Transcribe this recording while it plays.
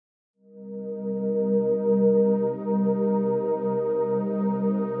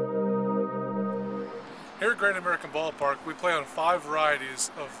Here at Great American Ballpark, we play on 5 varieties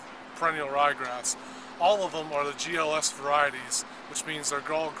of perennial ryegrass. All of them are the GLS varieties, which means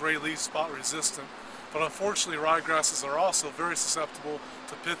they're all gray leaf spot resistant. But unfortunately, ryegrasses are also very susceptible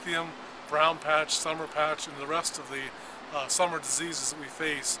to Pythium, brown patch, summer patch, and the rest of the summer diseases that we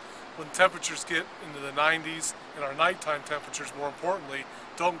face. When temperatures get into the 90s, and our nighttime temperatures, more importantly,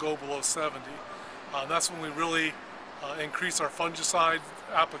 don't go below 70. That's when we really increase our fungicide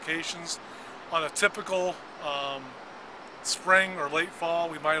applications. On a typical spring or late fall,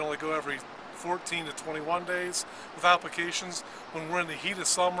 we might only go every 14 to 21 days with applications. When we're in the heat of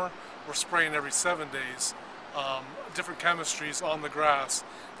summer, we're spraying every 7 days, different chemistries on the grass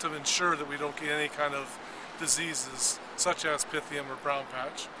to ensure that we don't get any kind of diseases such as Pythium or brown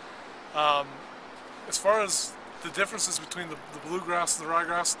patch. As far as the differences between the bluegrass and the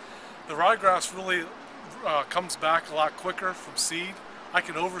ryegrass really comes back a lot quicker from seed. I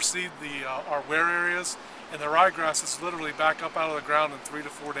can overseed our wear areas, and the ryegrass is literally back up out of the ground in 3 to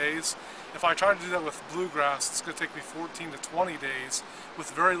 4 days. If I try to do that with bluegrass, it's going to take me 14 to 20 days with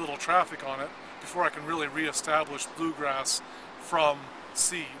very little traffic on it before I can really reestablish bluegrass from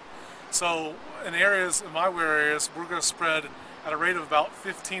seed. So in my wear areas, we're going to spread at a rate of about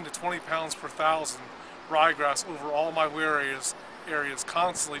 15 to 20 pounds per thousand ryegrass over all my wear areas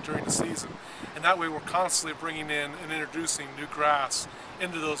constantly during the season, and that way we're constantly bringing in and introducing new grass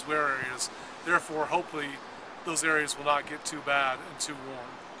into those wear areas. Therefore, hopefully those areas will not get too bad and too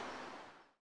warm.